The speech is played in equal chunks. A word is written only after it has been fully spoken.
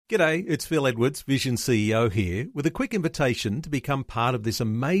G'day, it's Phil Edwards, Vision CEO here, with a quick invitation to become part of this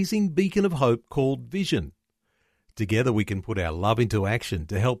amazing beacon of hope called Vision. Together we can put our love into action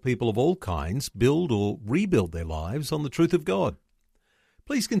to help people of all kinds build or rebuild their lives on the truth of God.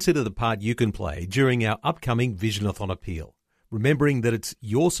 Please consider the part you can play during our upcoming Visionathon appeal, remembering that it's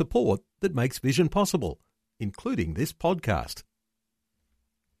your support that makes Vision possible, including this podcast.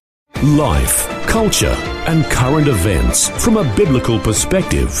 Life, culture, and current events from a biblical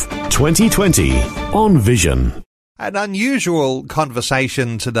perspective. 2020 on Vision. An unusual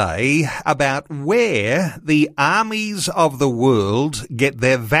conversation today about where the armies of the world get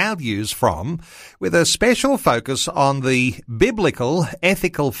their values from, with a special focus on the biblical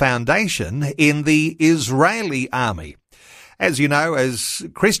ethical foundation in the Israeli army. As you know, as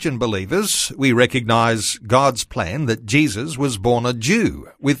Christian believers, we recognise God's plan that Jesus was born a Jew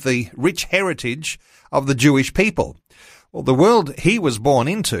with the rich heritage of the Jewish people. Well, the world he was born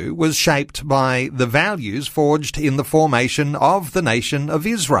into was shaped by the values forged in the formation of the nation of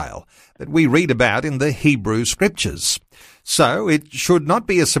Israel that we read about in the Hebrew Scriptures. So it should not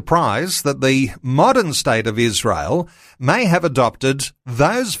be a surprise that the modern state of Israel may have adopted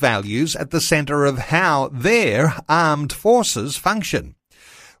those values at the centre of how their armed forces function.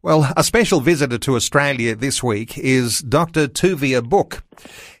 Well, a special visitor to Australia this week is Dr. Tuvia Book.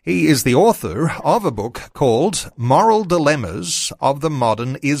 He is the author of a book called Moral Dilemmas of the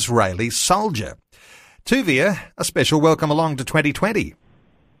Modern Israeli Soldier. Tuvia, a special welcome along to 2020.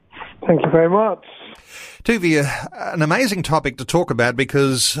 Thank you very much. Tuvia, an amazing topic to talk about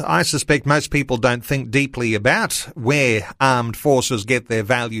because I suspect most people don't think deeply about where armed forces get their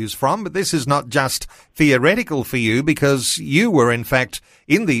values from, but this is not just theoretical for you because you were in fact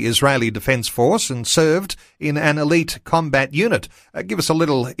in the Israeli Defence Force and served in an elite combat unit. Give us a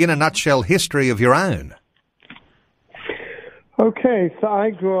little, in a nutshell, history of your own. Okay, so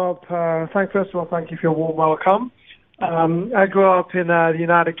I grew up, first of all, thank you for your warm welcome. I grew up in the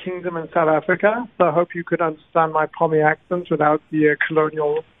United Kingdom and South Africa, so I hope you could understand my Pommy accent without the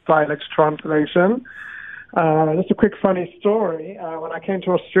colonial dialects translation. Just a quick funny story. When I came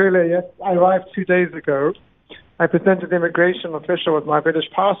to Australia, I arrived 2 days ago. I presented the immigration official with my British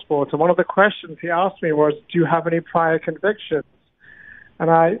passport, and one of the questions he asked me was, do you have any prior convictions? And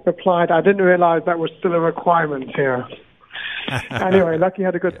I replied, I didn't realize that was still a requirement here. Anyway, lucky I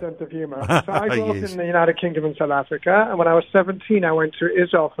had a good sense of humor. So I grew up in the United Kingdom and South Africa, and when I was 17, I went to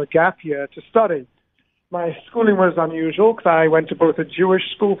Israel for a gap year to study. My schooling was unusual because I went to both a Jewish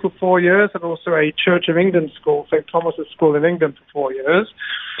school for 4 years and also a Church of England school, St. Thomas's School in England for 4 years.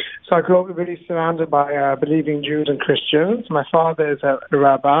 So I grew up really surrounded by believing Jews and Christians. My father is a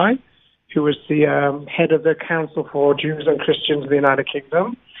rabbi who was the head of the Council for Jews and Christians in the United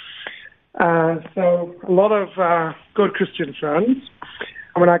Kingdom. So a lot of good Christian friends.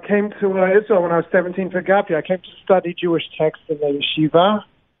 And when I came to Israel when I was 17 for gap year, I came to study Jewish texts in the yeshiva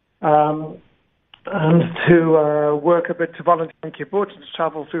and to work a bit to volunteer in kibbutz and to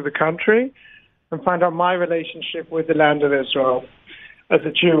travel through the country and find out my relationship with the land of Israel as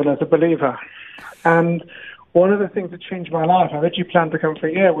a Jew and as a believer. And one of the things that changed my life, I originally planned to come for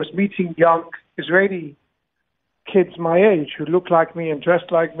a year, was meeting young Israeli kids my age who looked like me and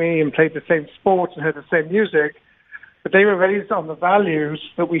dressed like me and played the same sports and heard the same music, but they were raised on the values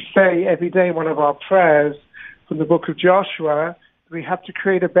that we say every day in one of our prayers from the book of Joshua. We have to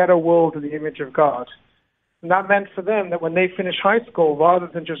create a better world in the image of God. And that meant for them that when they finished high school, rather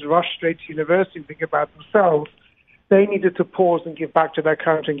than just rush straight to university and think about themselves, they needed to pause and give back to their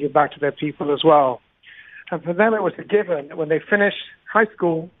country and give back to their people as well. And for them it was a given that when they finish high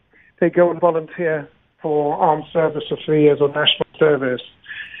school, they go and volunteer for armed service for 3 years or national service.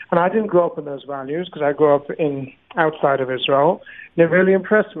 And I didn't grow up in those values because I grew up outside of Israel. And it really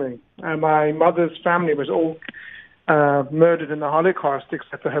impressed me. And my mother's family was all murdered in the Holocaust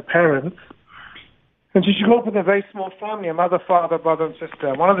except for her parents. And she grew up in a very small family, a mother, father, brother and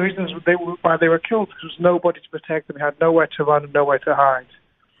sister. One of the reasons why they were killed was there was nobody to protect them. They had nowhere to run and nowhere to hide.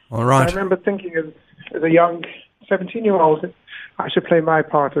 All right. So I remember thinking as a young 17-year-old, I should play my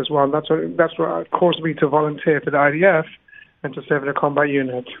part as well. And that's what caused me to volunteer for the IDF and to serve in a combat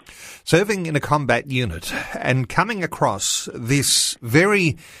unit. Serving in a combat unit and coming across this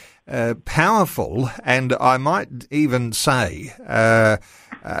very powerful and I might even say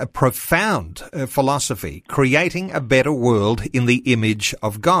profound philosophy, creating a better world in the image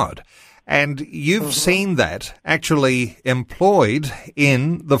of God. And you've seen that actually employed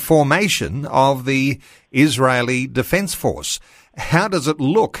in the formation of the Israeli Defence Force. How does it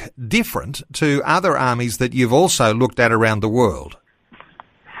look different to other armies that you've also looked at around the world?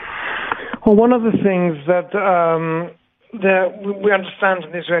 Well, one of the things that we understand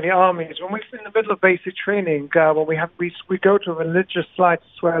in the Israeli armies, when we're in the middle of basic training, when we go to religious sites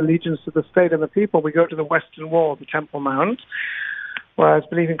to swear allegiance to the state and the people, we go to the Western Wall, the Temple Mount. Whereas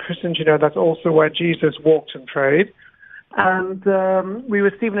believing Christians, that's also where Jesus walked and prayed. And we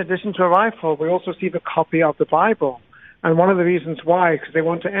receive, in addition to a rifle, we also receive a copy of the Bible. And one of the reasons why, because they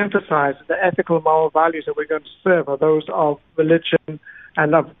want to emphasize that the ethical and moral values that we're going to serve are those of religion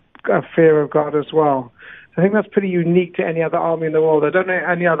and of fear of God as well. I think that's pretty unique to any other army in the world. I don't know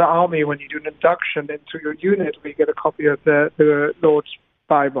any other army when you do an induction into your unit where you get a copy of the Lord's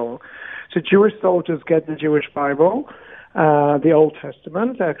Bible. So Jewish soldiers get the Jewish Bible, the Old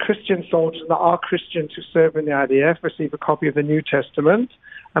Testament. Christian soldiers that are Christians who serve in the IDF receive a copy of the New Testament.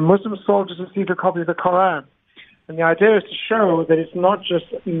 And Muslim soldiers receive a copy of the Quran. And the idea is to show that it's not just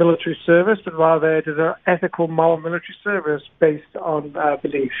military service, but rather it is an ethical, moral military service based on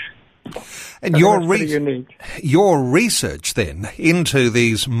belief. And your research then into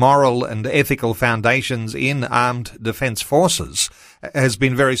these moral and ethical foundations in armed defence forces has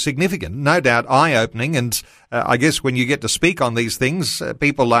been very significant, no doubt eye-opening, and I guess when you get to speak on these things,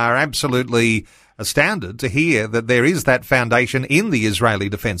 people are absolutely astounded to hear that there is that foundation in the Israeli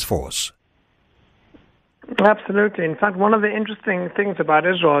Defence Force. Absolutely. In fact, one of the interesting things about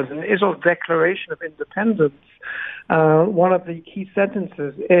Israel is in Israel's Declaration of Independence, one of the key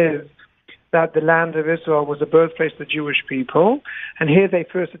sentences is that the land of Israel was the birthplace of the Jewish people, and here they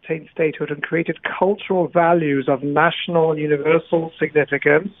first attained statehood and created cultural values of national universal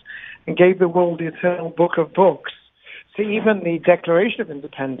significance and gave the world the eternal book of books. So even the Declaration of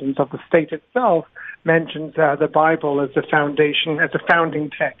Independence of the state itself mentions the Bible as the foundation, as a founding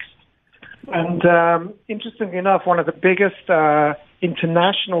text. And interestingly enough, one of the biggest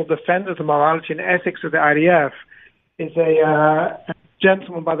international defenders of morality and ethics of the IDF is a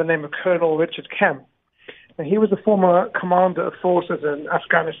gentleman by the name of Colonel Richard Kemp. And he was a former commander of forces in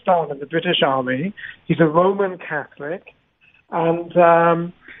Afghanistan in the British Army. He's a Roman Catholic.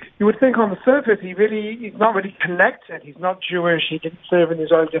 And you would think on the surface he's not really connected. He's not Jewish. He didn't serve in the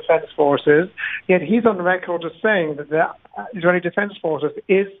Israeli Defense Forces. Yet he's on the record as saying that the Israeli Defense Forces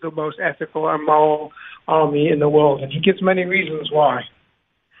is the most ethical and moral army in the world. And he gives many reasons why.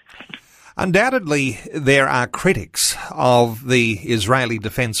 Undoubtedly, there are critics of the Israeli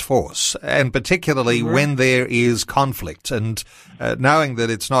Defence Force, and particularly when there is conflict. And knowing that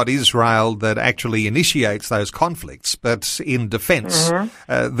it's not Israel that actually initiates those conflicts, but in defence,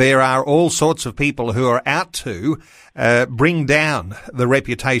 there are all sorts of people who are out to bring down the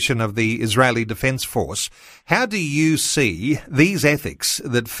reputation of the Israeli Defence Force. How do you see these ethics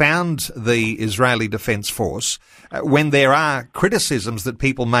that found the Israeli Defence Force when there are criticisms that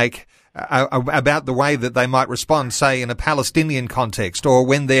people make about the way that they might respond, say, in a Palestinian context, or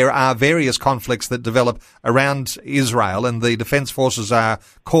when there are various conflicts that develop around Israel and the defence forces are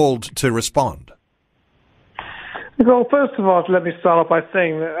called to respond? Well, first of all, let me start off by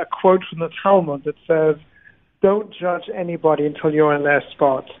saying a quote from the Talmud that says, "Don't judge anybody until you're in their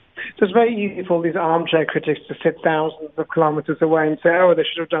spot." So it's very easy for all these armchair critics to sit thousands of kilometers away and say, oh, they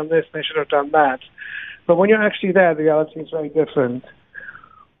should have done this, they should have done that. But when you're actually there, the reality is very different.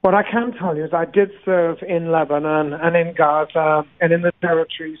 What I can tell you is I did serve in Lebanon and in Gaza and in the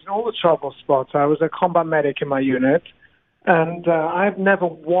territories and all the trouble spots. I was a combat medic in my unit, and I've never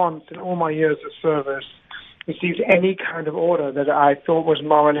once in all my years of service received any kind of order that I thought was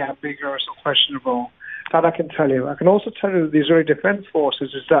morally ambiguous or questionable. That I can tell you. I can also tell you that the Israeli Defense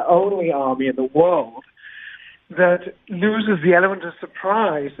Forces is the only army in the world that loses the element of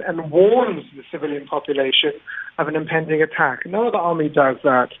surprise and warns the civilian population of an impending attack. No other army does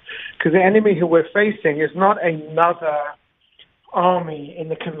that, because the enemy who we're facing is not another army in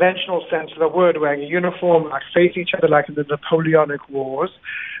the conventional sense of the word, wearing a uniform, like face each other like in the Napoleonic Wars.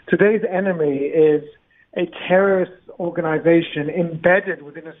 Today's enemy is a terrorist organization embedded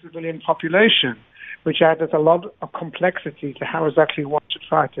within a civilian population, which adds a lot of complexity to how exactly one should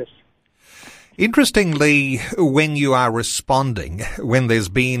fight it. Interestingly, when you are responding, when there's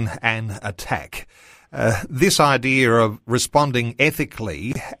been an attack, this idea of responding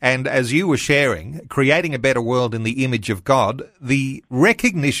ethically and, as you were sharing, creating a better world in the image of God, the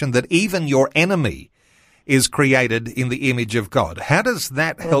recognition that even your enemy is created in the image of God. How does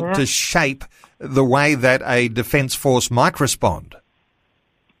that help to shape the way that a defence force might respond?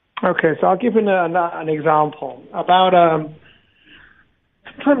 Okay, so I'll give you an example. About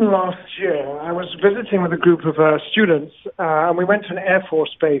sometime last year, I was visiting with a group of students, and we went to an Air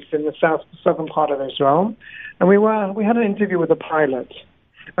Force base in the southern part of Israel, and we had an interview with a pilot.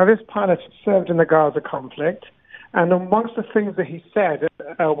 Now, this pilot had served in the Gaza conflict, and amongst the things that he said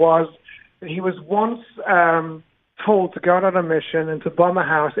was that he was once told to go out on a mission and to bomb a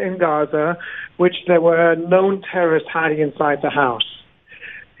house in Gaza, which there were known terrorists hiding inside the house.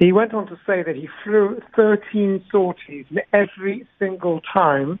 He went on to say that he flew 13 sorties, and every single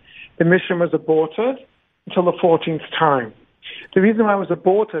time the mission was aborted until the 14th time. The reason why it was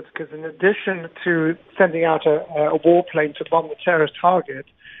aborted is because in addition to sending out a warplane to bomb the terrorist target,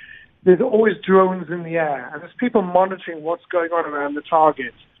 there's always drones in the air, and there's people monitoring what's going on around the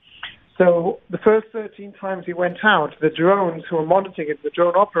target. So the first 13 times he went out, the drones who were monitoring it, the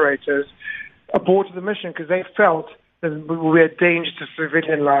drone operators, aborted the mission because they felt that we were a danger to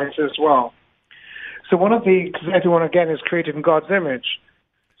civilian lives as well. So because everyone, again, is created in God's image.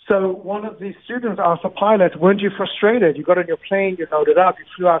 So one of the students asked the pilot, weren't you frustrated? You got on your plane, you loaded up, you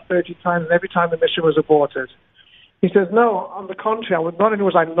flew out 30 times, and every time the mission was aborted. He says, no, on the contrary, not only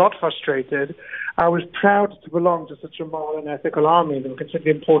was I not frustrated, I was proud to belong to such a moral and ethical army that considered the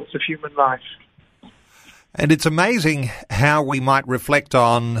importance of human life. And it's amazing how we might reflect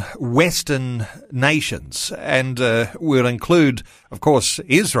on Western nations, and we'll include, of course,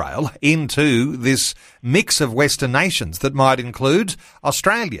 Israel into this mix of Western nations that might include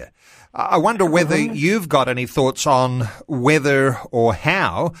Australia. I wonder whether you've got any thoughts on whether or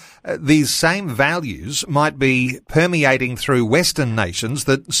how these same values might be permeating through Western nations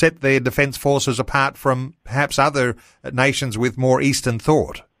that set their defence forces apart from perhaps other nations with more Eastern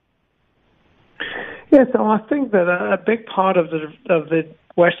thought. Yes, so I think that a big part of the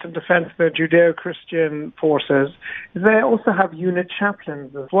Western defense, the Judeo-Christian forces, is they also have unit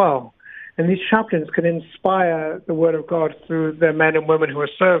chaplains as well. And these chaplains can inspire the Word of God through the men and women who are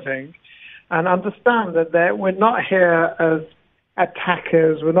serving and understand that we're not here as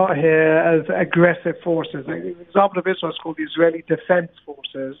attackers, we're not here as aggressive forces. The example of Israel is called the Israeli Defense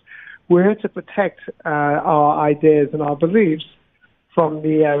Forces. We're here to protect our ideas and our beliefs from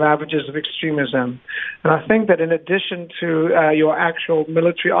the ravages of extremism. And I think that in addition to your actual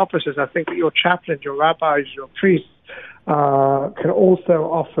military officers, I think that your chaplains, your rabbis, your priests can also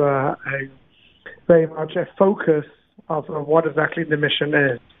offer very much a focus of what exactly the mission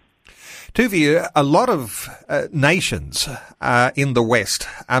is. Tuvia, a lot of nations in the West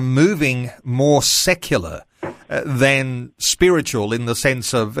are moving more secular than spiritual in the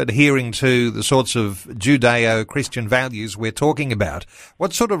sense of adhering to the sorts of Judeo-Christian values we're talking about.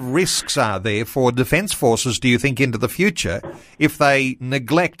 What sort of risks are there for defence forces, do you think, into the future if they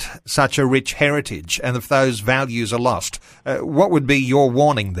neglect such a rich heritage and if those values are lost? What would be your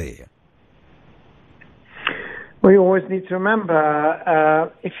warning there? We always need to remember,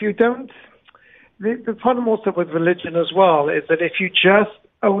 if you don't... The problem also with religion as well is that if you just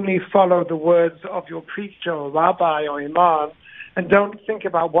only follow the words of your preacher or rabbi or imam and don't think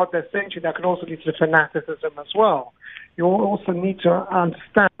about what they're saying to you, that can also lead to fanaticism as well. You also need to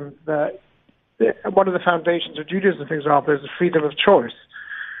understand that one of the foundations of Judaism, for example, is the freedom of choice.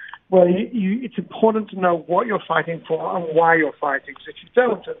 Well, it's important to know what you're fighting for and why you're fighting. So if you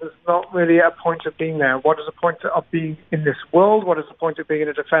don't, there's not really a point of being there. What is the point of being in this world? What is the point of being in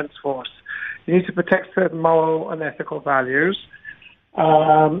a defense force? You need to protect certain moral and ethical values.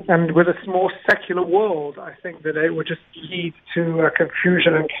 And with a more secular world, I think that it would just lead to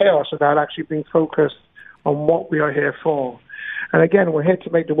confusion and chaos without actually being focused on what we are here for. And again, we're here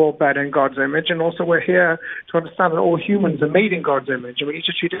to make the world better in God's image, and also we're here to understand that all humans are made in God's image, and we need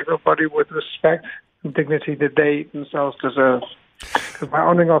to treat everybody with respect and dignity that they themselves deserve. Because by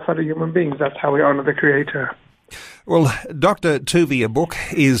honoring our fellow human beings, that's how we honor the Creator. Well, Dr. Tuvia Book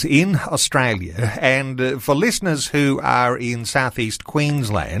is in Australia, and for listeners who are in southeast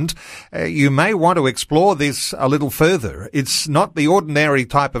Queensland, you may want to explore this a little further. It's not the ordinary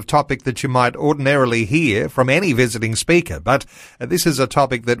type of topic that you might ordinarily hear from any visiting speaker, but this is a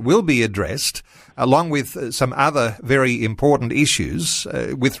topic that will be addressed along with some other very important issues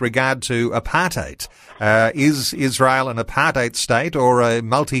with regard to apartheid. Is Israel an apartheid state or a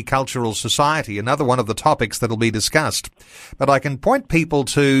multicultural society? Another one of the topics that will be discussed. But I can point people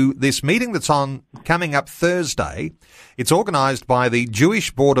to this meeting that's coming up Thursday. It's organised by the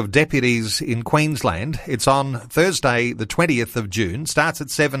Jewish Board of Deputies in Queensland. It's on Thursday, the 20th of June. Starts at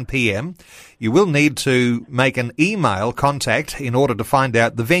 7 p.m. You will need to make an email contact in order to find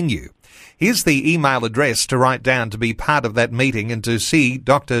out the venue. Here's the email address to write down to be part of that meeting and to see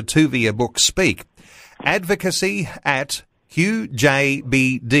Dr. Tuvia Book speak.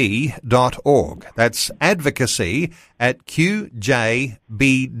 advocacy@qjbd.org. That's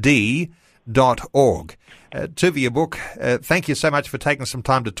advocacy@qjbd.org. Tuvia Book, thank you so much for taking some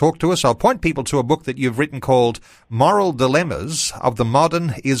time to talk to us. I'll point people to a book that you've written called Moral Dilemmas of the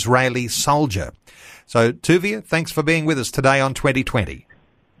Modern Israeli Soldier. So, Tuvia, thanks for being with us today on 2020.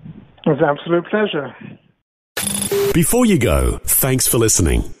 It was an absolute pleasure. Before you go, thanks for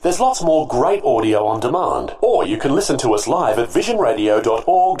listening. There's lots more great audio on demand, or you can listen to us live at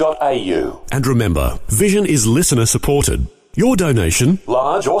visionradio.org.au. And remember, Vision is listener supported. Your donation,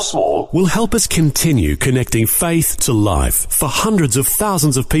 large or small, will help us continue connecting faith to life for hundreds of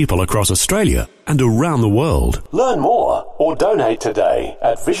thousands of people across Australia and around the world. Learn more or donate today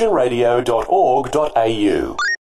at visionradio.org.au.